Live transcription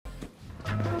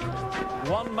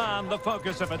One man, the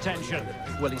focus of attention.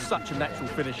 Well, he's such a natural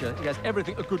finisher. He has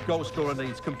everything a good goal scorer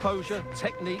needs. Composure,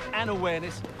 technique and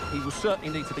awareness. He will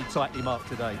certainly need to be tightly marked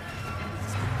today.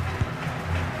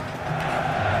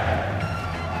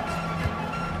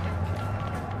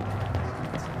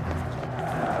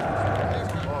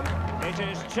 It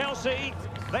is Chelsea.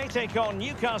 They take on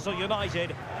Newcastle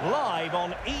United live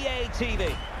on EA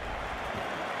TV.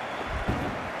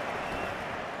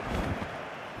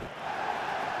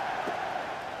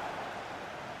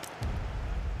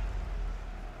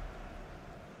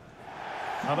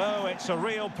 Hello, it's a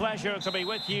real pleasure to be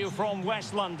with you from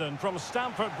West London, from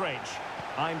Stamford Bridge.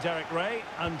 I'm Derek Ray,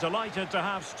 and delighted to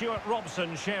have Stuart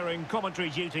Robson sharing commentary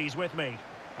duties with me.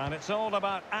 And it's all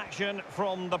about action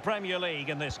from the Premier League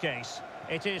in this case.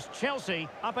 It is Chelsea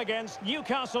up against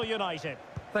Newcastle United.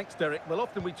 Thanks, Derek. Well,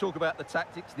 often we talk about the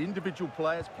tactics, the individual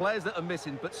players that are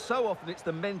missing, but so often it's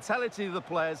the mentality of the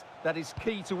players that is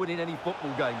key to winning any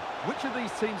football game. Which of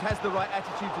these teams has the right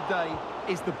attitude today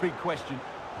is the big question.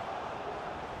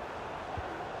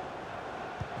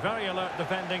 Very alert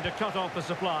defending to cut off the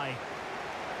supply.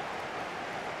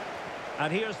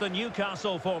 And here's the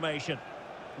Newcastle formation.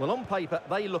 Well, on paper,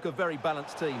 they look a very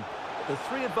balanced team. But the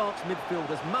three advanced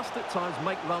midfielders must at times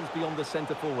make runs beyond the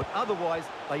centre forward. Otherwise,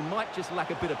 they might just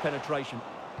lack a bit of penetration.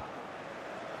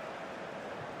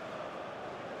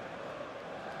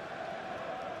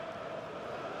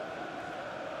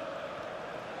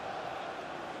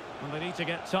 Well, they need to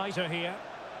get tighter here.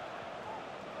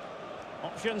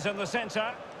 Options in the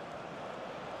centre.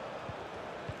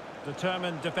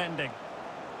 Determined defending.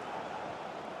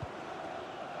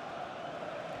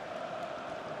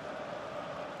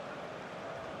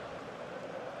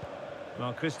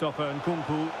 Well, Christopher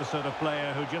Nkunku, the sort of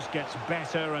player who just gets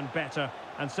better and better,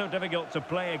 and so difficult to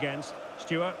play against.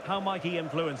 Stuart, how might he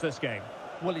influence this game?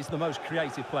 Well, he's the most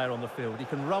creative player on the field. He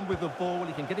can run with the ball,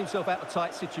 he can get himself out of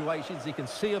tight situations, he can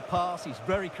see a pass, he's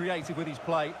very creative with his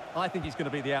play. I think he's going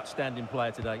to be the outstanding player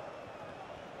today.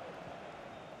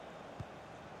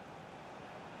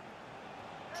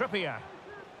 Trippier.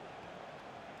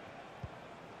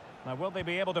 Now, will they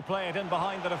be able to play it in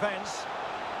behind the defence?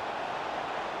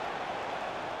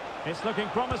 It's looking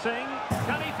promising.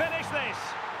 Can he finish this?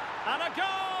 And a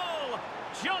goal!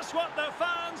 Just what the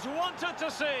fans wanted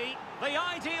to see. The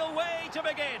ideal way to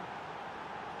begin.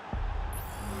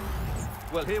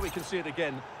 Well, here we can see it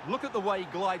again. Look at the way he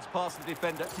glides past the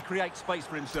defender to create space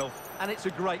for himself. And it's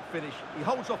a great finish. He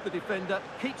holds off the defender,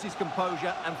 keeps his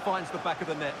composure and finds the back of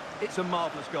the net. It's a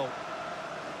marvellous goal.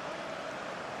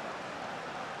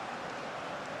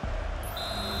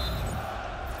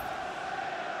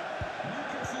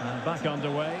 And back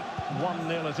underway.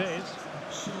 1-0 it is.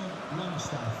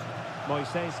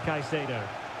 Moises Caicedo.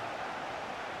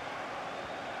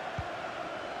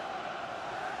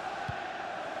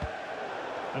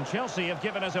 And Chelsea have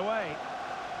given us away.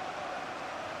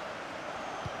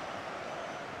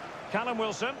 Callum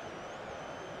Wilson.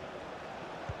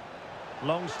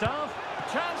 Longstaff.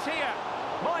 Chance here.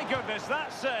 My goodness,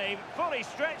 that save. Fully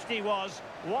stretched he was.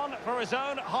 One for his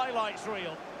own highlights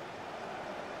reel.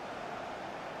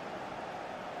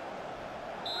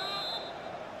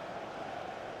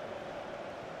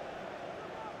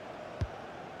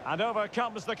 And over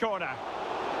comes the corner.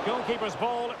 Goalkeeper's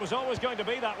ball, it was always going to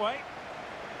be that way.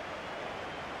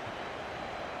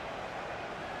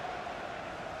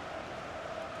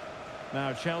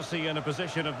 Now Chelsea in a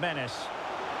position of menace.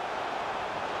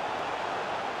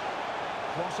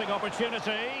 Crossing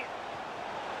opportunity.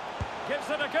 Gives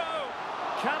it a go.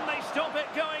 Can they stop it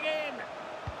going in?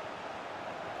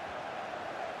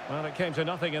 Well, it came to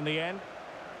nothing in the end.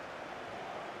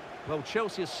 Well,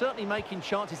 Chelsea are certainly making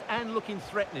chances and looking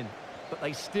threatening, but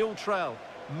they still trail,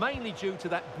 mainly due to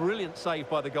that brilliant save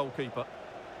by the goalkeeper.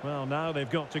 Well, now they've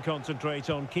got to concentrate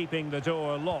on keeping the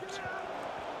door locked.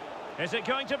 Is it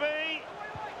going to be?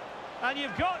 And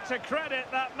you've got to credit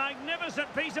that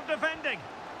magnificent piece of defending.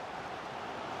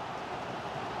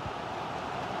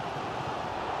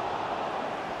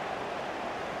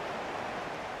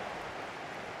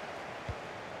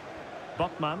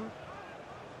 Botman.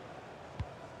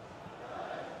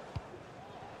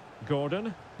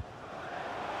 Gordon.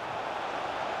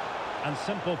 And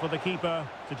simple for the keeper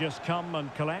to just come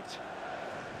and collect.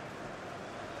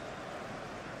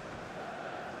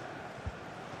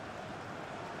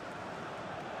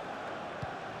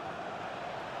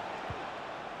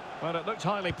 Well, it looked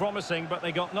highly promising, but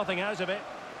they got nothing out of it.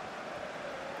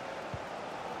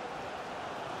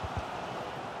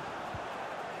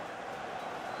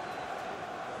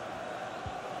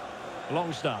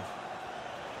 Longstaff.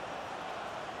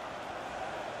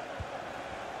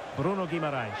 Bruno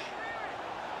Guimaraes.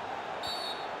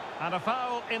 And a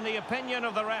foul in the opinion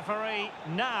of the referee.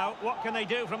 Now, what can they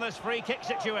do from this free kick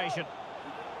situation?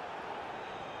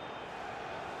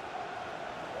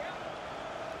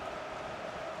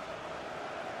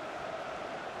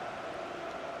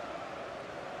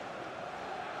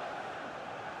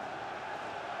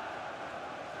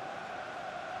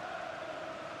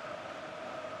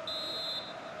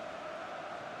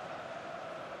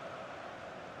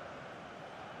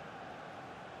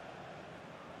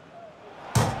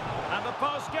 And the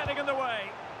post getting in the way.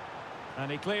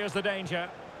 And he clears the danger.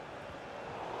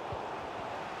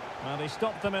 Well, he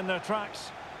stopped them in their tracks.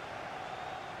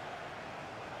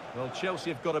 Well,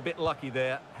 Chelsea have got a bit lucky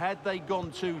there. Had they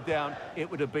gone 2 down, it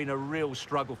would have been a real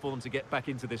struggle for them to get back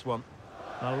into this one.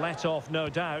 A let-off, no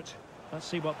doubt. Let's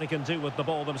see what they can do with the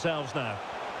ball themselves now.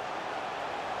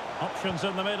 Options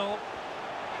in the middle.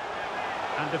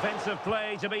 And defensive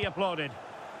play to be applauded.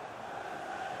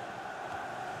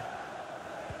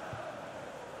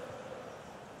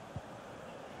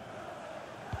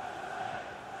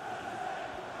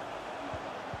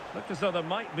 Looked as though there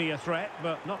might be a threat,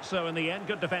 but not so in the end.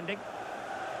 Good defending.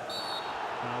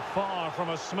 Now, far from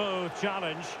a smooth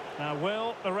challenge. Now,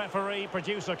 will the referee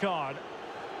produce a card?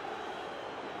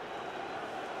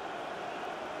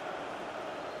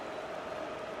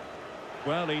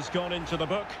 Well, he's gone into the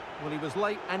book. Well, he was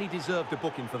late and he deserved a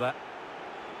booking for that.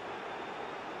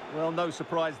 Well, no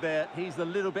surprise there. He's a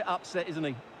little bit upset, isn't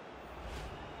he?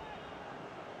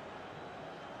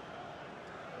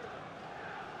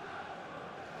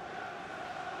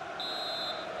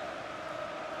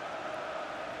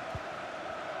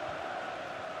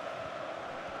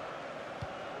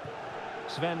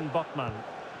 Sven Botman.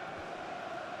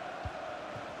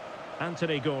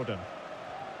 Anthony Gordon.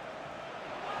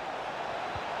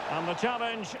 And the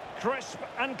challenge, crisp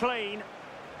and clean.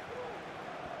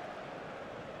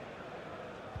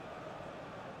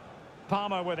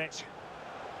 Palmer with it.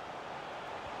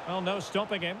 Well, no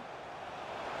stopping him.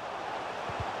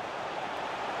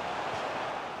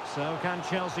 So can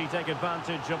Chelsea take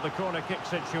advantage of the corner kick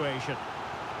situation?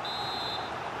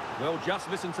 Well, just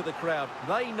listen to the crowd.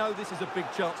 They know this is a big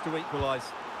chance to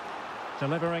equalise.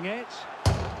 Delivering it.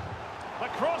 The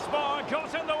crossbar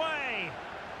got in the way.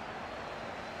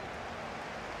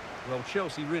 Well,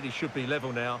 Chelsea really should be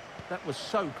level now. That was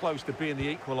so close to being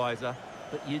the equaliser,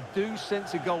 but you do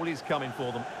sense a goal is coming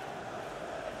for them.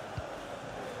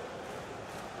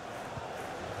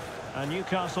 And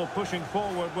Newcastle pushing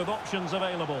forward with options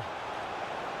available.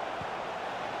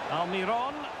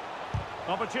 Almiron.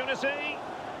 Opportunity.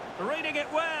 Reading it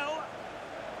well.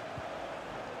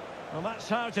 Well, that's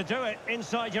how to do it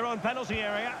inside your own penalty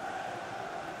area.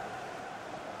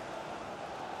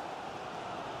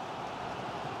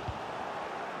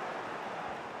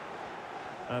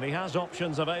 And he has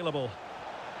options available.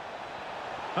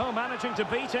 Oh, managing to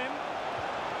beat him.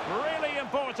 Really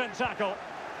important tackle.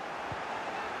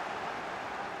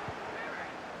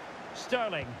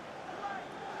 Sterling.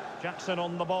 Jackson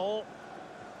on the ball.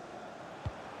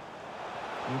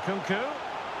 Nkunku.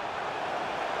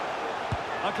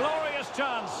 A glorious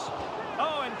chance.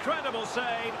 Oh, incredible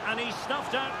save, and he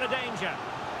snuffed out the danger.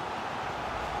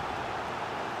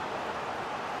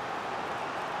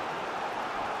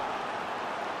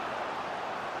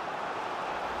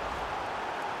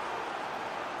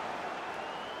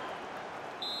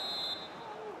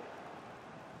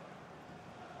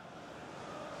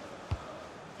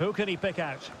 Who can he pick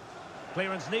out?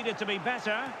 Clearance needed to be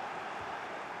better.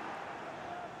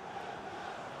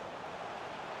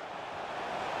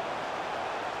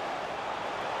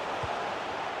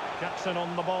 Jackson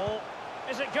on the ball.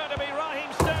 Is it going to be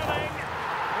Raheem Sterling?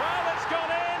 Well, it's gone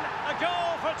in. A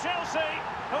goal for Chelsea,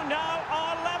 who now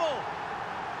are level.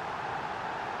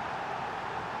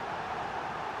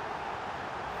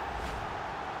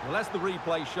 Well, as the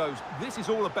replay shows, this is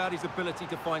all about his ability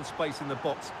to find space in the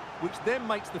box, which then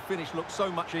makes the finish look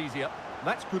so much easier.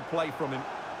 That's good play from him.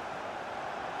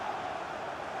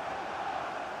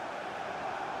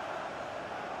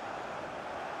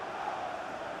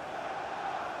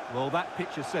 Well, that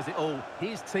picture says it all.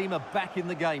 His team are back in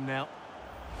the game now.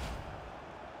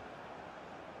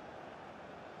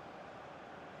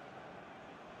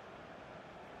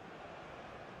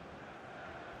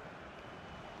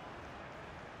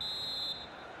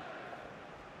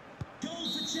 Goal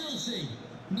for Chelsea.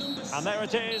 And there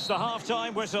it is, the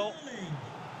half-time whistle.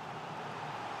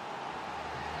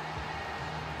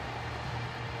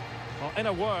 Well, in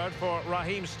a word for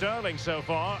Raheem Sterling so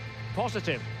far,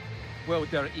 positive. Well,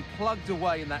 Derek, he plugged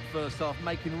away in that first half,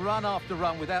 making run after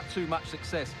run without too much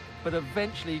success. But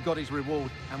eventually he got his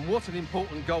reward, and what an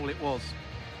important goal it was.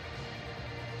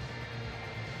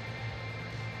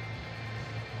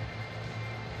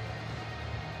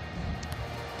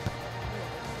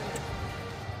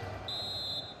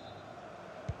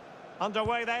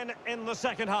 Underway then in the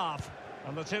second half.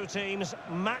 And the two teams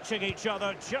matching each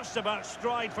other just about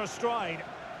stride for stride.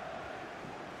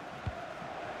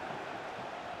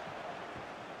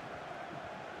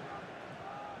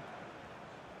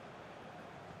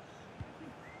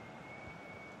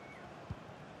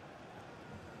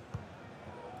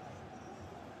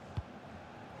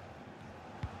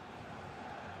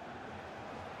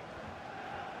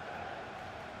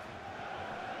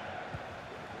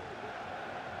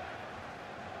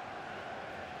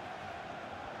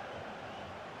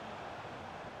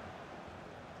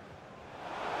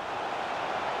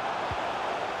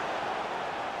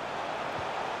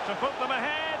 To put them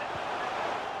ahead.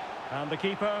 And the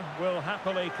keeper will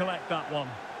happily collect that one.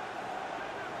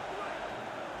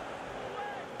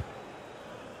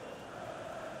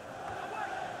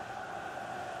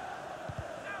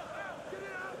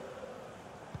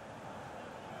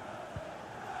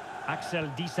 Axel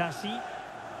Disasi.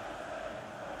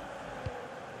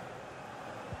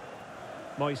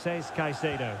 Moises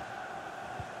Caicedo.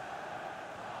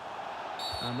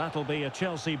 And that'll be a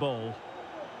Chelsea ball.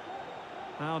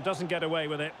 Now, doesn't get away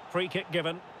with it. Free kick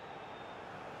given.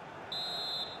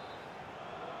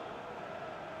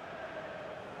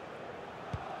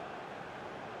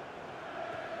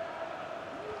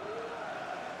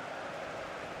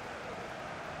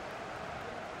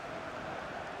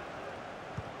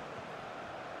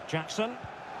 Jackson.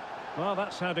 Well,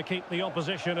 that's how to keep the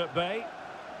opposition at bay.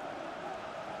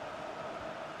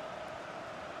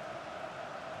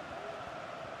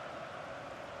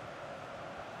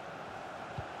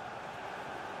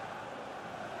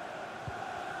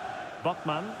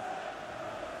 Botman.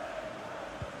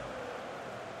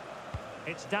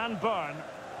 It's Dan Burn.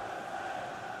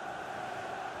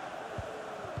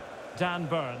 Dan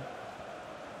Burn.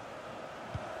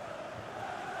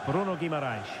 Bruno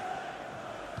Guimaraes.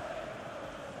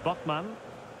 Botman.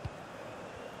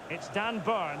 It's Dan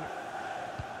Burn.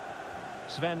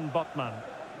 Sven Botman.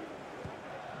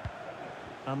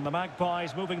 And the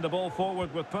Magpies moving the ball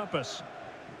forward with purpose.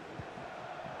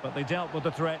 But they dealt with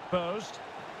the threat posed.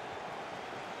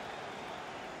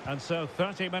 And so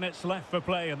 30 minutes left for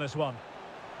play in this one.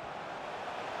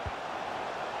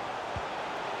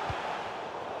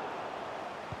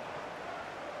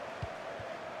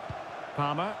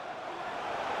 Palmer.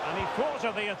 And he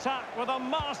thwarted the attack with a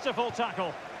masterful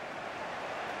tackle.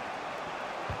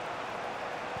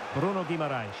 Bruno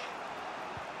Guimaraes.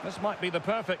 This might be the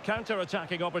perfect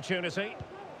counter-attacking opportunity.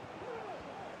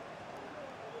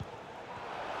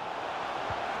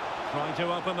 Trying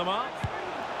to open them up.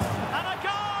 And a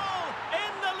goal!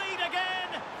 In the lead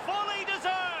again! Fully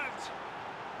deserved!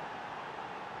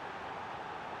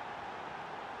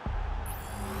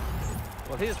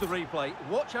 Well, here's the replay.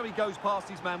 Watch how he goes past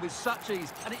his man with such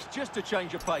ease, and it's just a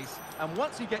change of pace. And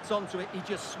once he gets onto it, he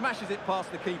just smashes it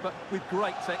past the keeper with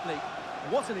great technique.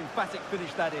 What an emphatic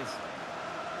finish that is.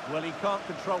 Well, he can't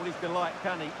control his delight,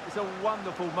 can he? It's a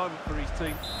wonderful moment for his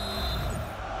team.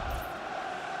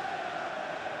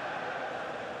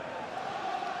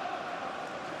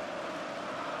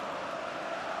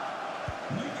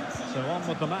 So on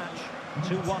with the match.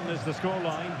 2-1 is the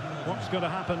scoreline. What's going to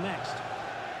happen next?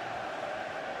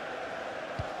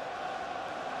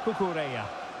 Cucurella.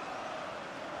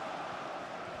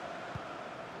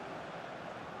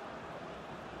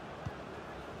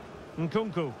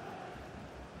 Nkunku.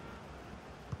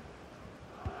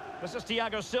 This is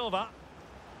Thiago Silva.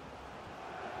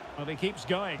 Well, he keeps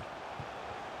going.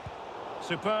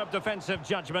 Superb defensive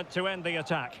judgment to end the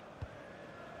attack.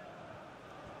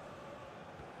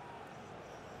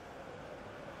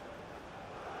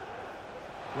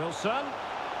 Wilson.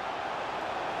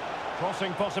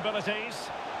 Crossing possibilities.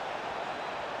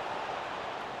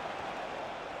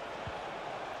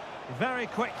 Very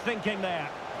quick thinking there.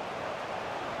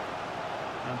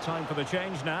 And time for the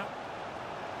change now.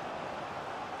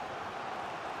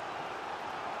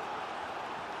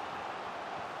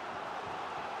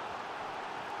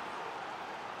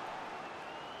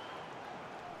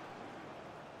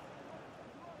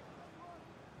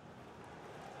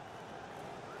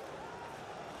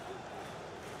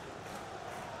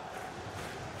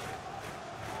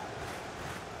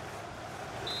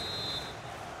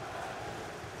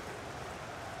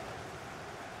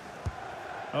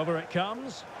 Over it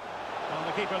comes. And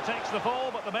the keeper takes the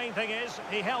fall, but the main thing is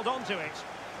he held on to it.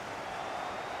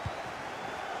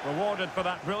 Rewarded for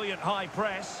that brilliant high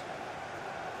press.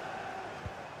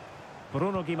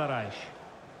 Bruno Guimaraes.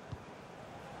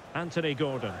 Anthony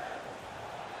Gordon.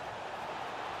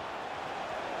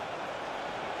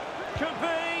 Could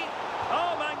be.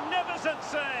 Oh, magnificent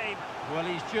save. Well,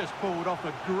 he's just pulled off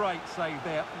a great save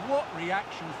there. What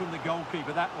reaction from the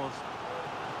goalkeeper that was.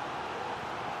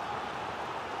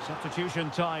 Substitution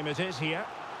time it is here.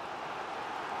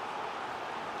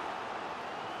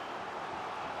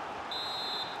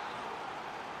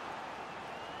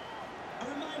 A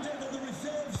reminder that the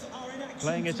reserves are in action.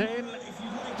 Playing it in.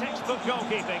 Textbook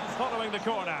goalkeeping following the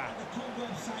corner. At the club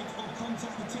website or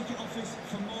contact the ticket office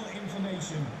for more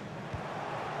information.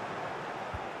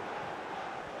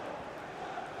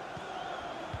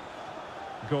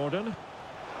 Gordon.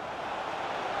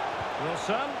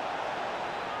 Wilson.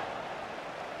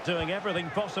 Doing everything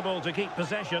possible to keep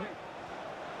possession.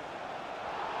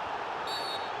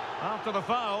 After the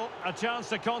foul, a chance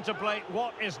to contemplate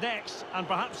what is next, and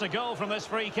perhaps a goal from this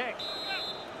free kick.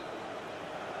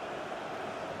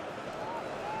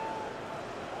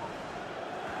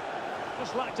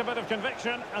 Just lacked a bit of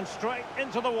conviction, and straight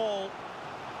into the wall.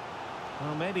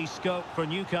 Well, maybe scope for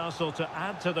Newcastle to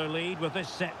add to their lead with this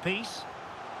set piece.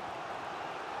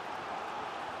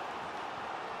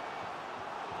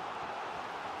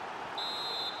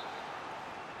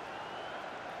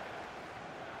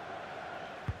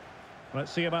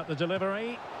 Let's see about the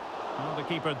delivery. Well, the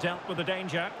keeper dealt with the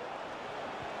danger.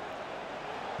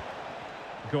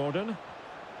 Gordon.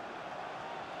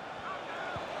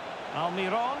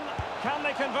 Almiron. Can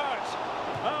they convert?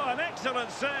 Oh, an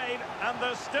excellent save, and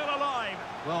they're still alive.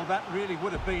 Well, that really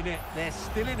would have been it. They're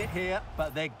still in it here,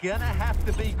 but they're gonna have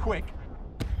to be quick.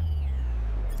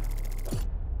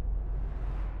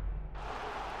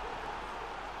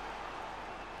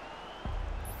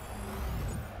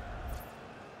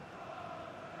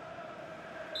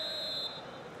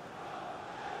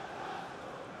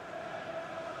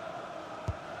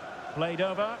 Played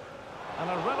over, and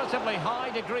a relatively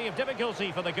high degree of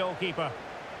difficulty for the goalkeeper.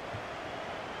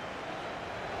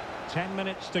 10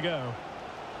 minutes to go.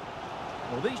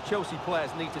 Well, these Chelsea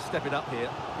players need to step it up here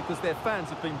because their fans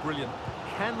have been brilliant.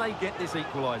 Can they get this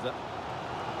equaliser?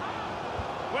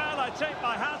 Well, I take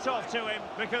my hat off to him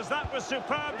because that was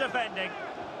superb defending.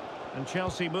 And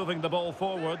Chelsea moving the ball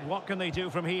forward. What can they do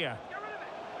from here?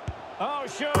 Oh,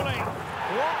 surely.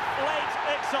 What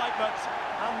late excitement.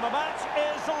 And the match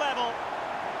is level.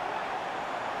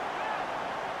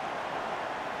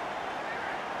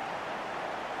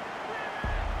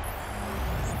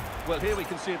 Well, here we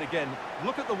can see it again.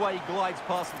 Look at the way he glides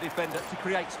past the defender to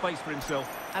create space for himself.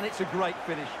 And it's a great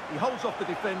finish. He holds off the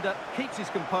defender, keeps his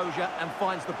composure and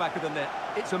finds the back of the net.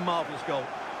 It's a marvellous goal.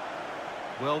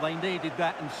 Well, they needed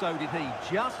that and so did he.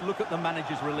 Just look at the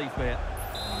manager's relief there.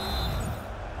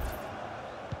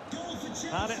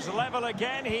 And it's level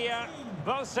again here.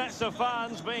 Both sets of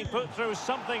fans being put through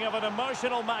something of an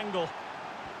emotional mangle.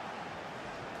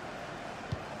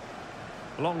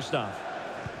 Longstaff.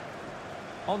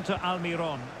 On to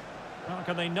Almiron. How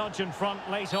can they nudge in front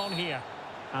late on here?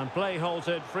 And play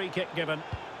halted, free kick given.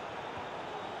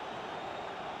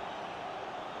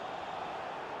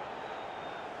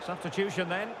 Substitution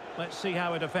then. Let's see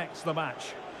how it affects the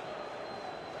match.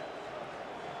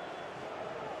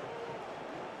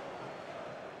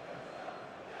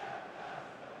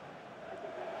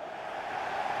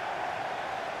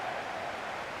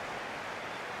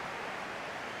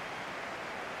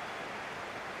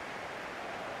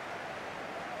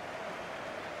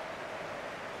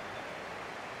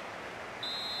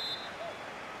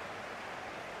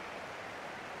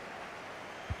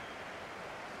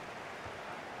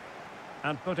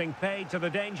 And putting paid to the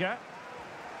danger.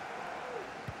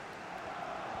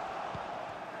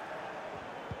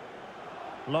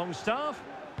 Longstaff.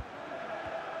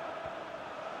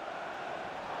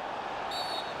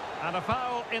 And a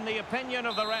foul in the opinion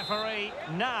of the referee.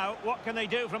 Now, what can they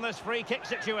do from this free kick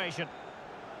situation?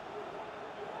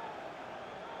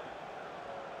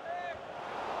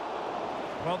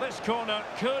 Well, this corner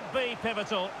could be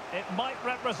pivotal. It might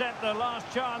represent their last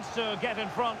chance to get in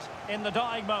front in the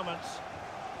dying moments.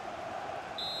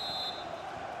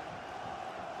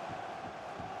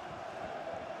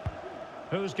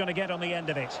 Who's going to get on the end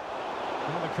of it?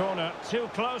 Well, the corner too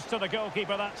close to the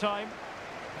goalkeeper that time.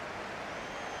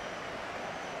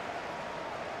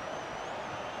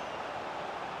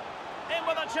 In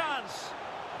with a chance.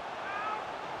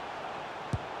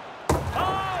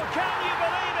 Oh, can you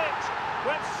believe it?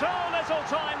 With so little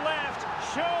time left,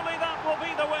 surely that will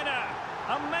be the winner.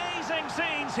 Amazing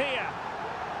scenes here.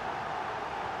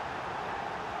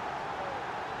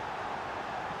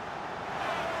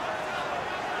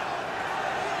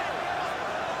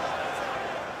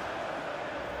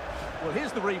 Well,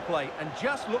 here's the replay, and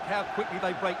just look how quickly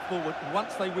they break forward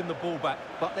once they win the ball back.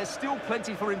 But there's still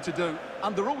plenty for him to do.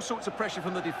 Under all sorts of pressure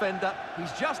from the defender,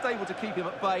 he's just able to keep him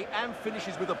at bay and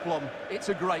finishes with aplomb. It's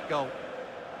a great goal.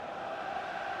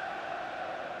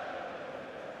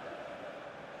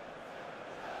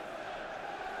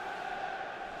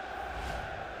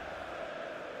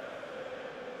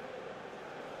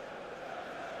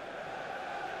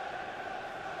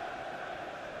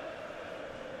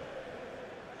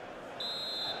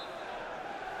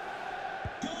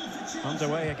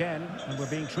 Underway again, and we're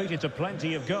being treated to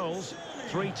plenty of goals.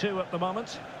 3-2 at the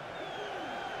moment.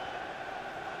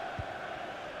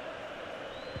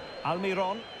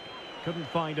 Almiron couldn't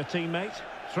find a teammate.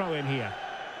 Throw in here.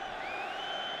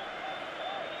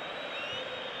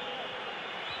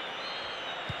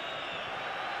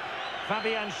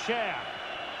 Fabian Schär.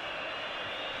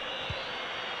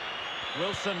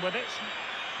 Wilson with it.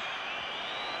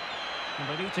 And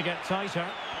they need to get tighter.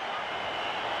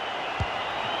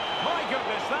 My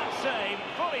goodness, that save,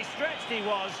 fully stretched he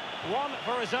was. One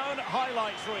for his own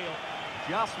highlights reel.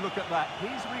 Just look at that.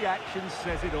 His reaction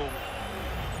says it all.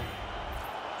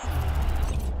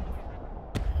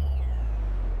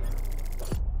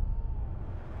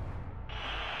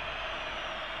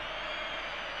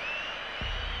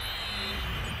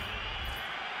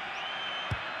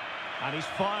 And he's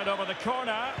fired over the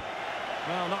corner.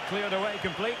 Well, not cleared away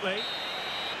completely.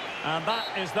 And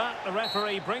that is that. The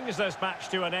referee brings this match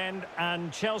to an end,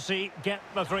 and Chelsea get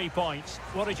the 3 points.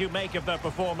 What did you make of their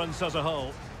performance as a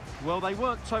whole? Well, they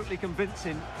weren't totally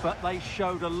convincing, but they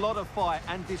showed a lot of fight.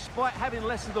 And despite having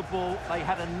less of the ball, they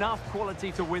had enough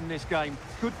quality to win this game.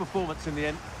 Good performance in the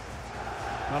end.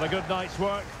 Well, a good night's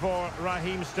work for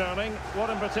Raheem Sterling. What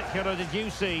in particular did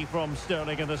you see from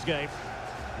Sterling in this game?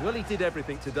 Well, he did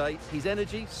everything today. His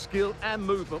energy, skill and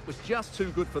movement was just too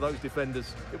good for those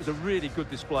defenders. It was a really good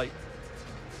display.